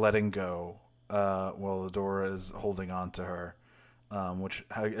purposefully letting go while Adora is holding on to her, which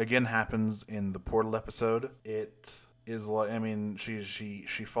again happens in the portal episode. It is like, I mean, she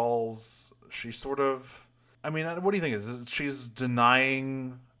falls. She sort of. I mean, what do you think? She's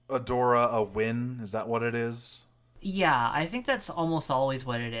denying Adora a win? Is that what it is? Yeah, I think that's almost always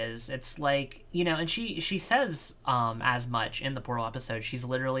what it is. It's like, you know, and she says as much in the portal episode. She's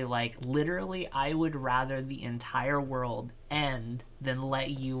literally like, I would rather the entire world end than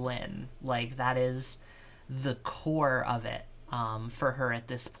let you win. Like, that is the core of it for her at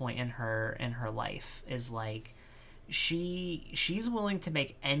this point in her life, is like she's willing to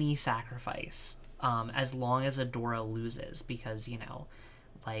make any sacrifice as long as Adora loses, because, you know,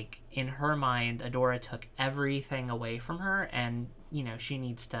 like, in her mind, Adora took everything away from her, and, you know, she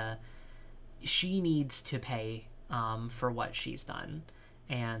needs to pay for what she's done.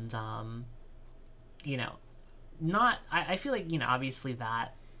 And you know, I feel like, you know, obviously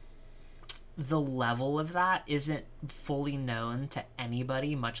that the level of that isn't fully known to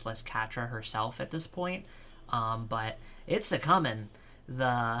anybody, much less Catra herself at this point, but it's a coming.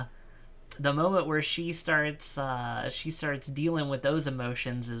 The moment where she starts dealing with those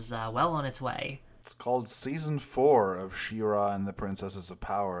emotions is well on its way. It's called Season 4 of She-Ra and the Princesses of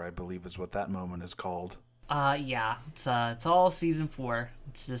Power, I believe is what that moment is called. Yeah, it's all Season 4.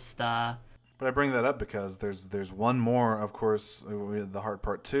 It's just But I bring that up because there's one more, of course, the Heart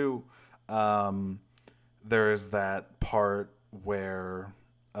Part 2. There is that part where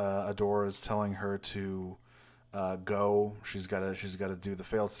Adora is telling her to go. She's got to do the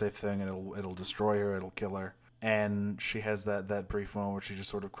fail-safe thing, and it'll destroy her. It'll kill her. And she has that brief moment where she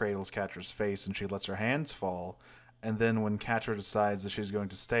just sort of cradles Catra's face, and she lets her hands fall. And then when Catra decides that she's going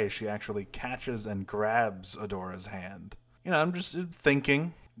to stay, she actually catches and grabs Adora's hand. You know, I'm just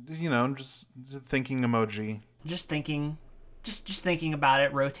thinking. You know, just thinking emoji. Just thinking about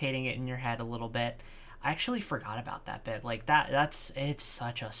it, rotating it in your head a little bit. I actually forgot about that bit. Like, it's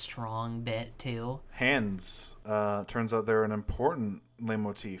such a strong bit too. Hands. Turns out they're an important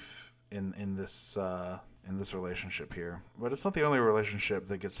leitmotif in this relationship here. But it's not the only relationship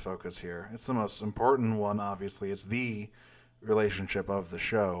that gets focus here. It's the most important one, obviously. It's the relationship of the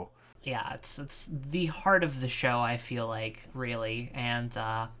show. Yeah, it's the heart of the show, I feel like, really, and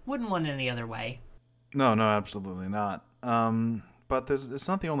wouldn't want it any other way. No, absolutely not. But it's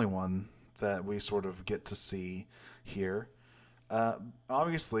not the only one that we sort of get to see here.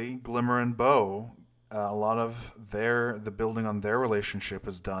 Obviously, Glimmer and Bow, a lot of the building on their relationship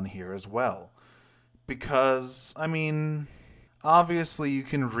is done here as well. Because, I mean, obviously you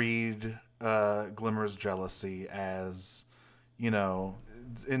can read Glimmer's jealousy as, you know,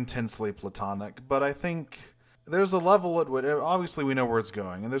 intensely platonic, but I think there's a level at which, obviously we know where it's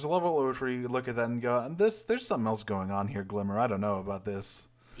going, and there's a level at which you look at that and go, there's something else going on here, Glimmer. I don't know about this.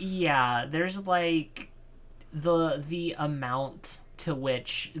 Yeah, there's like the amount to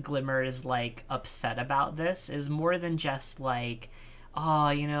which Glimmer is like upset about this is more than just like,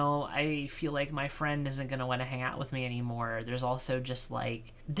 oh, I feel like my friend isn't going to want to hang out with me anymore. There's also just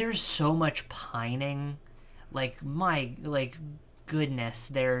like, there's so much pining. Like, goodness,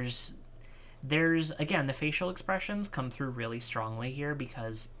 there's again, the facial expressions come through really strongly here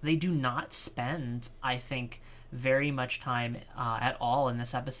because they do not spend, I think, very much time at all in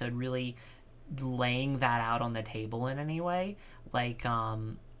this episode really laying that out on the table in any way. Like,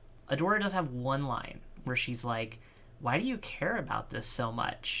 Adora does have one line where she's like, why do you care about this so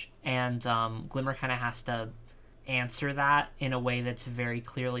much? And Glimmer kind of has to answer that in a way that's very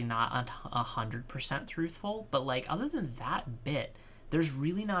clearly not 100% truthful. But like, other than that bit, there's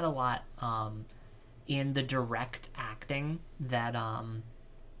really not a lot in the direct acting that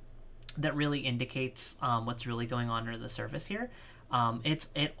that really indicates what's really going on under the surface here.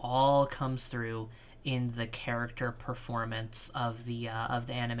 It all comes through in the character performance of the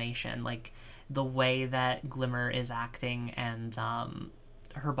animation, like the way that Glimmer is acting and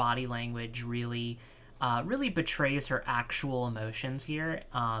her body language really betrays her actual emotions here.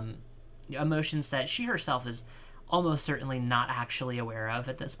 Emotions that she herself is almost certainly not actually aware of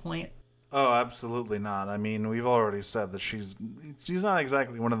at this point. Oh, absolutely not. I mean, we've already said that she's not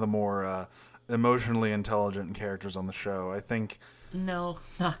exactly one of the more emotionally intelligent characters on the show. I think. No,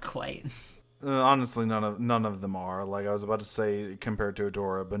 not quite. Honestly, none of them are. Like I was about to say, compared to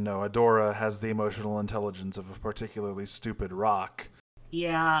Adora, but no, Adora has the emotional intelligence of a particularly stupid rock.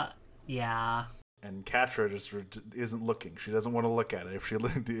 Yeah. And Catra just isn't looking. She doesn't want to look at it.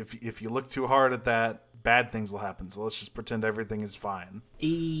 If you look too hard at that, bad things will happen. So let's just pretend everything is fine.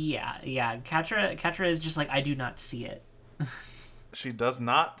 Yeah. Catra is just like, I do not see it. She does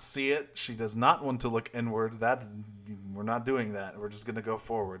not see it. She does not want to look inward. That we're not doing that. We're just gonna go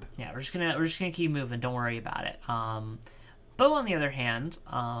forward. Yeah, we're just gonna keep moving. Don't worry about it. Bo, on the other hand,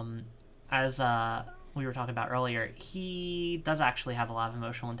 as we were talking about earlier, he does actually have a lot of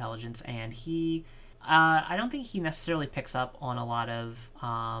emotional intelligence, and he, I don't think he necessarily picks up on a lot of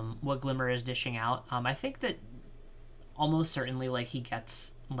what Glimmer is dishing out. I think that almost certainly, like, he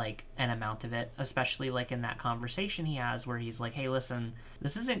gets like an amount of it, especially like in that conversation he has where he's like, hey, listen,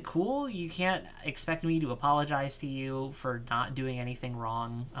 this isn't cool. You can't expect me to apologize to you for not doing anything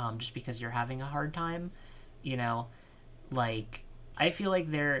wrong just because you're having a hard time. Like, I feel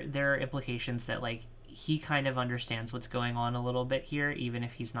like there are implications that like he kind of understands what's going on a little bit here, even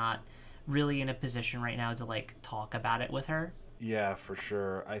if he's not really in a position right now to like talk about it with her. Yeah, for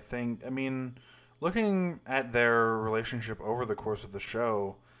sure. I mean, looking at their relationship over the course of the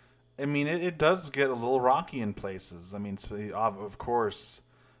show, I mean, it does get a little rocky in places. I mean, of course,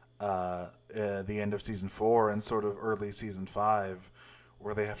 the end of season 4 and sort of early season 5,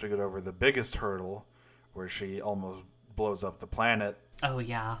 where they have to get over the biggest hurdle, where she almost blows up the planet. Oh,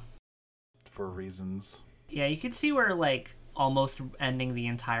 yeah. For reasons. Yeah, you could see where, like, almost ending the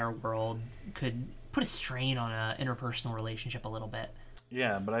entire world could put a strain on an interpersonal relationship a little bit.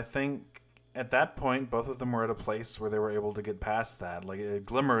 Yeah, but I think at that point, both of them were at a place where they were able to get past that. Like,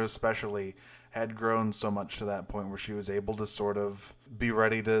 Glimmer especially had grown so much to that point where she was able to sort of be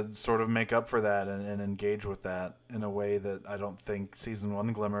ready to sort of make up for that and engage with that in a way that I don't think season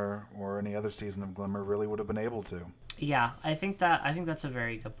 1 Glimmer or any other season of Glimmer really would have been able to. Yeah, I think that's a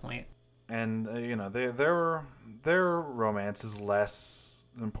very good point. And, their romance is less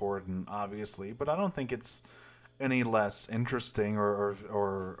important, obviously, but I don't think it's any less interesting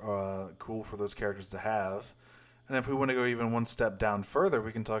or cool for those characters to have. And if we want to go even one step down further,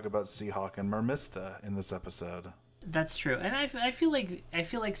 we can talk about Seahawk and Mermista in this episode. That's true, and I feel like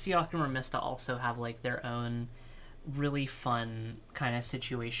Seahawk and Mermista also have like their own really fun kind of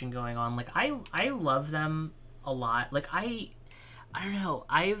situation going on. Like I love them a lot. Like I don't know.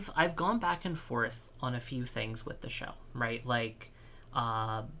 I've gone back and forth on a few things with the show, right? Like,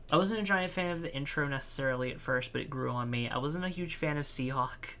 I wasn't a giant fan of the intro necessarily at first, but it grew on me. I wasn't a huge fan of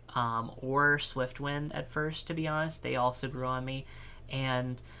Seahawk or Swiftwind at first, to be honest. They also grew on me.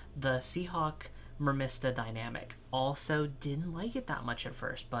 And the Seahawk-Mermista dynamic also didn't like it that much at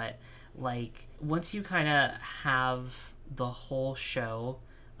first. But, like, once you kind of have the whole show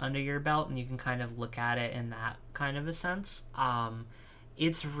under your belt and you can kind of look at it in that kind of a sense,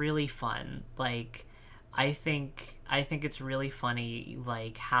 it's really fun. Like, I think it's really funny,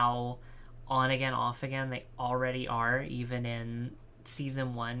 like, how on again, off again they already are, even in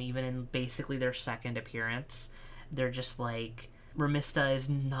season 1, even in basically their second appearance. They're just like, Remista is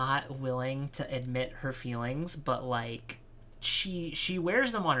not willing to admit her feelings, but like she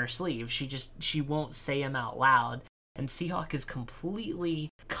wears them on her sleeve. She won't say them out loud. And Seahawk is completely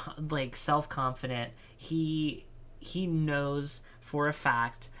like self-confident. He he knows for a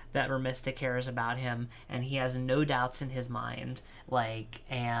fact that Mermista cares about him, and he has no doubts in his mind. Like,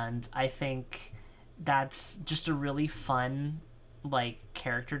 and I think that's just a really fun, like,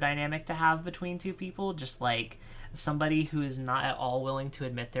 character dynamic to have between two people. Just like somebody who is not at all willing to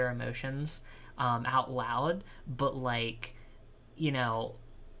admit their emotions out loud, but like, you know,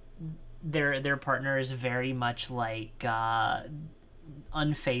 their partner is very much like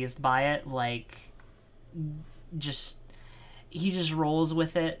unfazed by it. Like, just he just rolls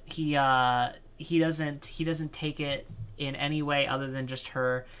with it. He doesn't take it in any way other than just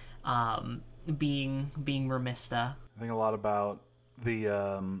her being Mermista. I think a lot about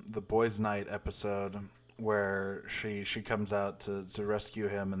the boys' night episode where she comes out to rescue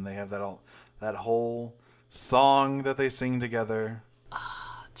him, and they have that whole song that they sing together.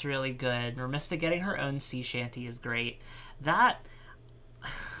 It's really good. Mermista getting her own sea shanty is great. That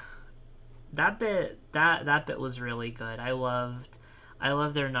bit was really good. I loved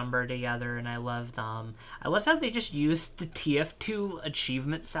their number together, and I loved how they just used the TF2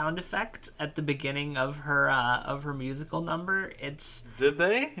 achievement sound effect at the beginning of her musical number. Did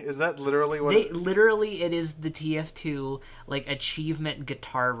they? Is that literally what literally it is the TF2 like achievement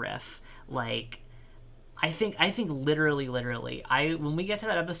guitar riff. Like, I think literally when we get to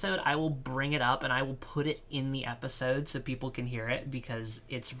that episode, I will bring it up and I will put it in the episode so people can hear it because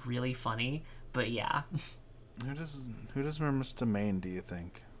it's really funny. But yeah. Who does Mermista main, do you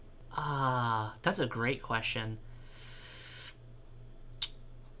think? That's a great question.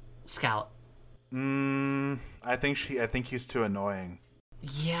 Scout. I think he's too annoying.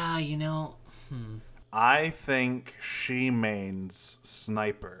 Yeah, I think she mains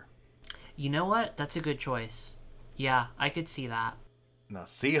Sniper. You know what? That's a good choice. Yeah, I could see that. No,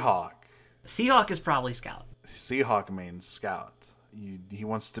 Seahawk. Seahawk is probably Scout. Seahawk mains Scout. He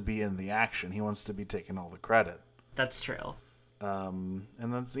wants to be in the action. He wants to be taking all the credit. That's true. And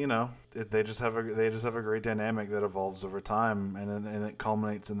that's they just have a great dynamic that evolves over time, and it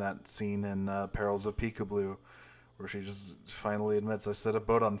culminates in that scene in Perils of Peekaboo, where she just finally admits, I set a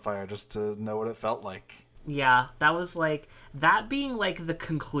boat on fire just to know what it felt like. Yeah, that was like that being like the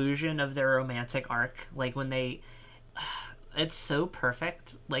conclusion of their romantic arc. Like when they, it's so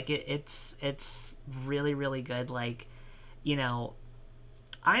perfect. Like it's really really good. Like,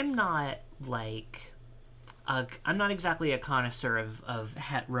 I'm not exactly a connoisseur of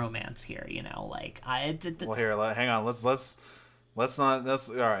het romance here. Like Well, here, hang on. Let's not.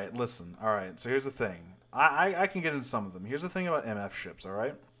 All right. Listen. All right. So here's the thing. I can get into some of them. Here's the thing about MF ships. All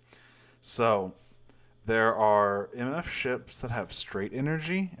right. So there are MF ships that have straight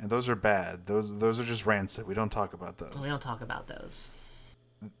energy, and those are bad. Those are just rancid. We don't talk about those. We don't talk about those.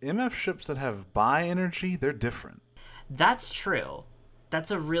 MF ships that have bi energy, they're different. That's true. That's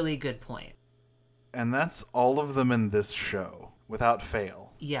a really good point. And that's all of them in this show, without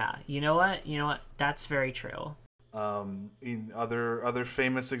fail. Yeah, you know what? That's very true. In other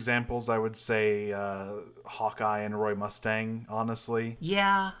famous examples, I would say Hawkeye and Roy Mustang, honestly.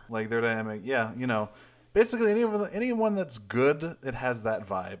 Yeah. Like, their dynamic, yeah, basically anyone that's good, it has that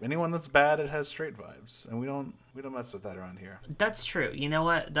vibe. Anyone that's bad, it has straight vibes. And we don't mess with that around here. That's true. You know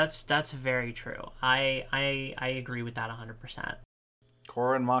what? That's very true. I agree with that 100%.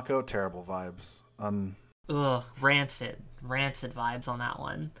 Korra and Mako, terrible vibes. Ugh, rancid vibes on that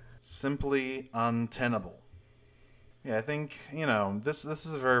one. Simply untenable. Yeah, I think, this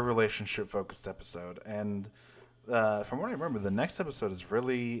is a very relationship-focused episode, and from what I remember, the next episode is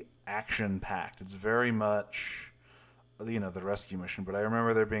really action-packed. It's very much, the rescue mission, but I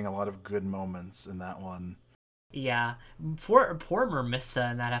remember there being a lot of good moments in that one. Yeah, poor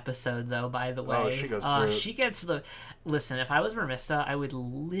Mermista in that episode, though, by the way. Oh, she goes through. She gets the... Listen, if I was Mermista, I would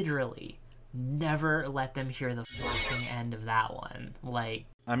literally never let them hear the fucking end of that one. Like...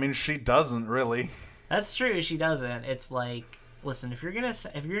 I mean, she doesn't, really. That's true, she doesn't. It's like... Listen, if you're gonna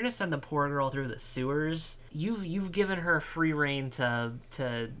send the poor girl through the sewers, you've given her free reign to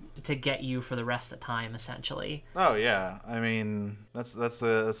get you for the rest of time, essentially. Oh yeah, I mean that's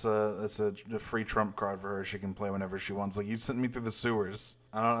a free trump card for her. She can play whenever she wants. Like, you sent me through the sewers.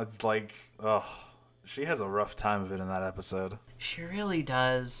 I don't know. It's like, ugh, she has a rough time of it in that episode. She really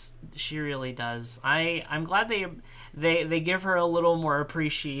does. I'm glad they give her a little more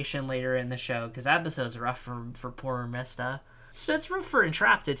appreciation later in the show, because that episode's rough for poor Mista. It's rough for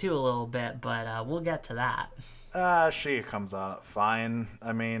Entrapta too a little bit, but we'll get to that. She comes out fine.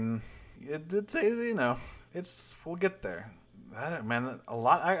 I mean, we'll get there. A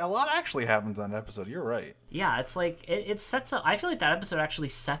lot actually happens in that episode. You're right. Yeah, it's like it sets up. I feel like that episode actually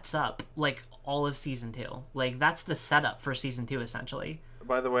sets up like all of season 2. Like, that's the setup for season 2, essentially.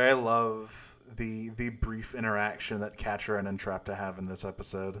 By the way, I love the brief interaction that Catcher and Entrapta have in this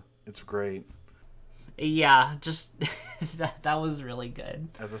episode. It's great. Yeah, just that was really good.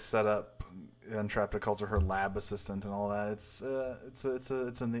 As a setup, Entrapta calls her lab assistant and all that. It's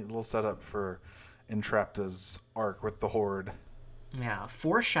a neat little setup for Entrapta's arc with the Horde. Yeah,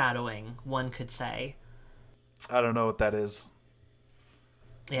 foreshadowing, one could say. I don't know what that is.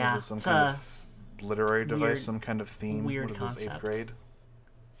 Yeah, is it some kind of literary device, weird, some kind of theme? Weird what is concept. this, 8th grade?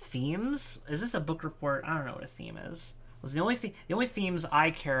 Themes? Is this a book report? I don't know what a theme is. The only themes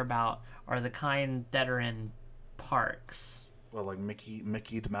I care about are the kind that are in parks. Well, like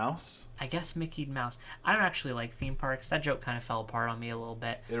Mickey'd Mouse? I guess Mickey'd Mouse. I don't actually like theme parks. That joke kind of fell apart on me a little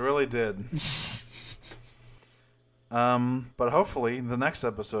bit. It really did. But hopefully the next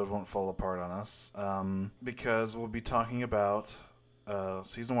episode won't fall apart on us, because we'll be talking about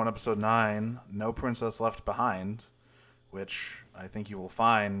Season 1, Episode 9, No Princess Left Behind, which I think you will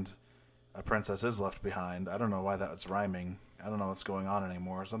find a princess is left behind. I don't know why that was rhyming. I don't know what's going on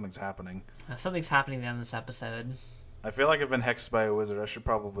anymore. Something's happening. Something's happening at the end of this episode. I feel like I've been hexed by a wizard. I should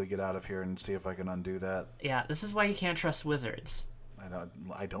probably get out of here and see if I can undo that. Yeah, this is why you can't trust wizards.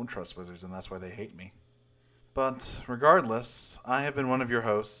 I don't trust wizards, and that's why they hate me. But regardless, I have been one of your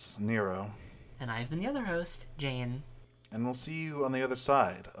hosts, Nero. And I've been the other host, Jane. And we'll see you on the other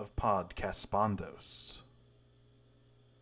side of Podcast Spondos.